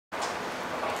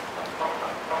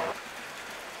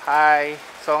Hi!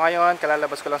 So ngayon,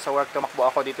 kalalabas ko lang sa work, tumakbo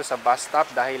ako dito sa bus stop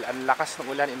dahil ang lakas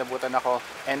ng ulan, inabutan ako.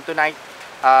 And tonight,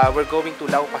 we're going to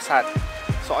Lau Pasat.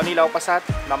 So ano yung Lau Pasat?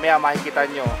 Mamaya makikita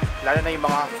nyo. Lalo na yung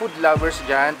mga food lovers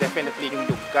dyan, definitely yung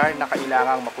lugar na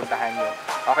kailangang mapuntahan nyo.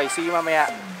 Okay, see you mamaya!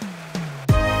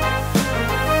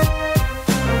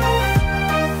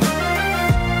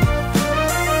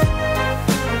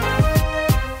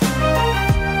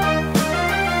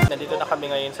 Nandito na kami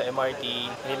ngayon sa MRT.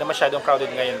 Hindi na masyadong crowded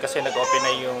ngayon kasi nag-open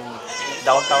na yung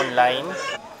downtown line.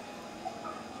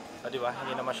 O diba?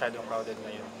 Hindi na masyadong crowded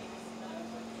ngayon.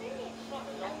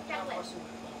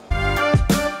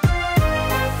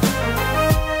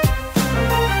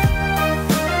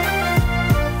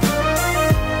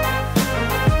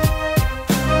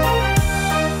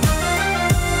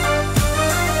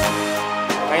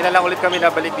 Ngayon na lang ulit kami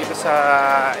nabalik dito sa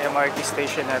MRT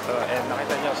station na to. And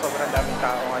nakita nyo, sobrang daming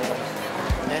tao ngayon.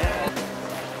 Yeah.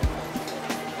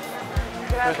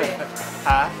 Grabe.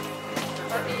 Ha?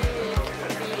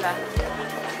 Pati pila.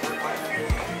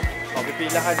 O,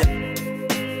 pipila ka dyan.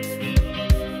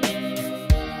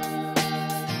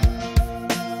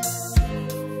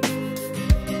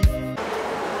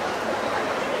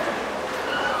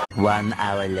 One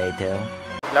hour later.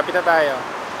 Lapit na tayo.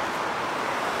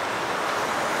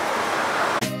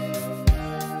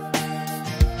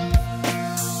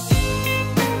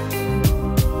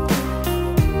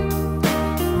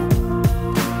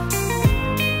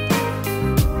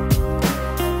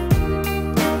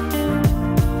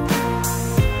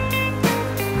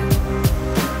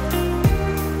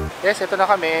 Yes, ito na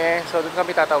kami. So, doon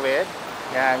kami tatawid.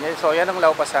 Yan. So, yan ang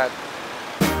Lau Pasat.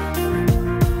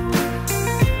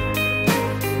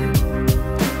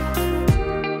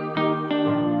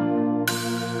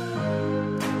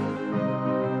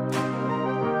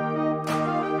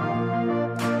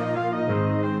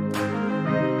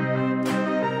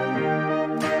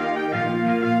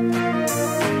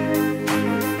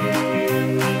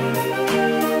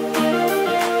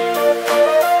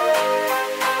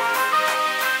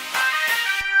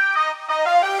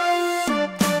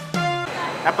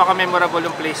 Napaka-memorable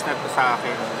yung place na to sa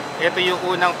akin. Ito yung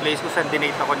unang place kung saan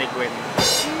dinate ako ni Gwen.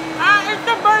 Ah,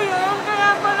 ito ba yun?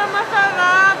 Kaya pala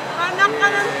masarap. Anak ka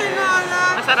ng tinola.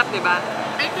 Masarap, di ba?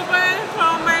 Ito ba yung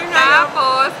siomay na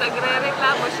tapos,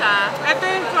 nagre-reklamo siya. Ito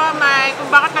yung siomay kung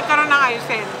bakit nagkaroon ng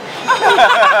ayusin.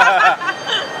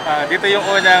 Dito yung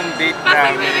unang date namin.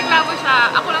 Kasi nagre-reklamo siya.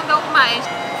 Ako lang daw kumain.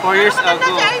 4 years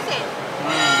ago.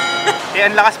 Eh,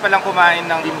 ang lakas palang kumain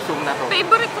ng dimsum na to.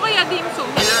 Favorite ko kaya dimsum.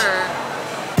 Miller.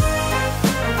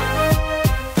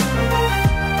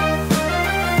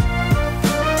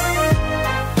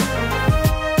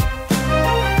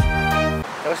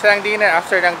 Tapos ng dinner,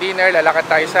 after ng dinner, lalakad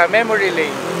tayo sa memory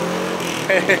lane.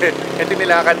 Ito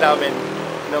nilakad namin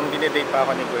nung dinedate pa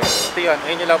ako ni Gwen. Ito yun,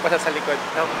 ayun yung Lau Pasat sa likod.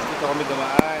 Tapos dito kami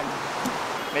dumaan.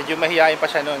 Medyo mahihain pa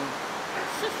siya nun.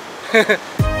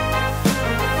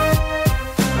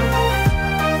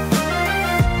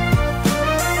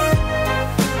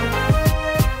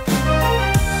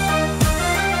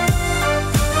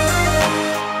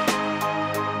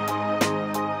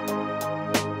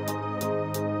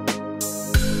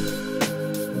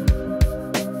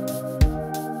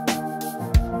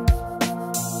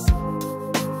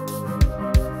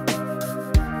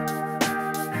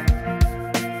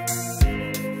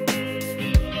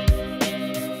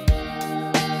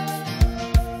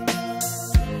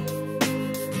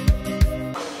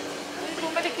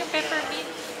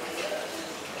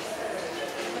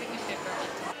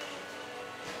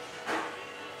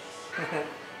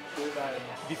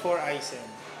 Before Eisen.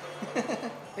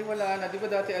 Eh wala na, di ba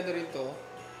dati ano rin to?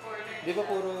 Di ba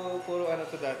puro ano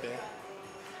to dati?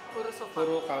 Puro sofa.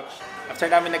 Puro couch. After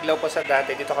namin naglaw pa sa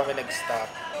dati, dito kami nag-stop.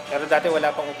 Pero dati wala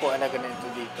pang upuan na ganito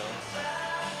dito.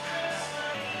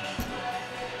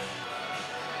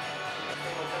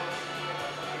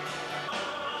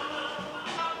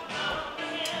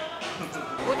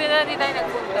 Buti na hindi tayo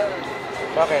nagpunta.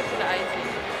 Bakit? Sa Eisen.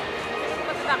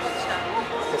 Matatakot siya.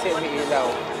 Kasi umiilaw.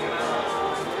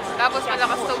 Tapos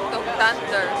malakas tugtog,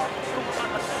 thunder.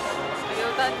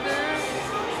 Hello, thunder.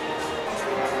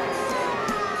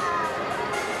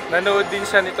 Nanood din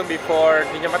siya nito before,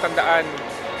 hindi niya matandaan.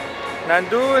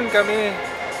 Nandun kami.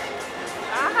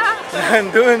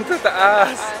 Nandun sa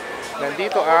taas.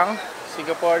 Nandito ang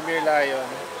Singapore Merlion.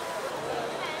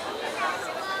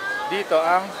 Dito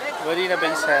ang Marina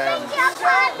Bay.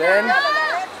 Then,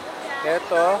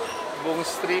 ito, buong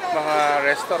street, mga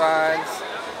restaurants,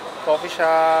 coffee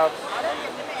shop,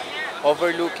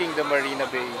 overlooking the Marina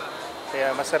Bay. Kaya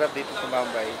masarap dito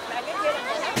tumambay.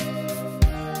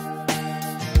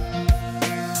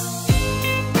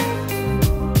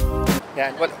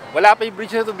 Yan. Wala pa yung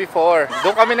bridge na to before.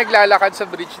 Doon kami naglalakad sa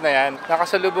bridge na yan.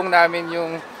 Nakasalubong namin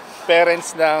yung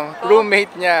parents ng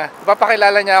roommate niya.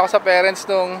 Papakilala niya ako sa parents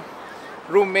ng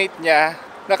roommate niya.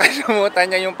 Nakalimutan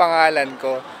niya yung pangalan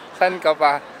ko. San ka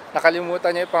pa?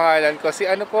 Nakalimutan niya yung pangalan ko. Si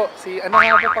ano po? Ano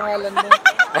nga ba pangalan mo?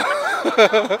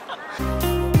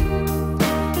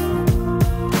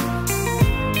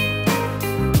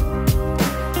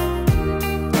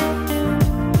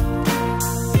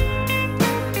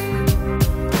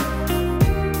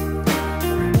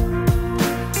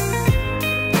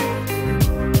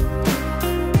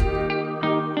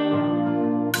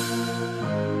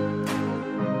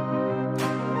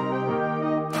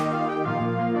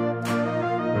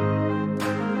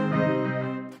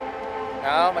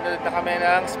 Now, manood na kami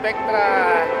ng Spectra.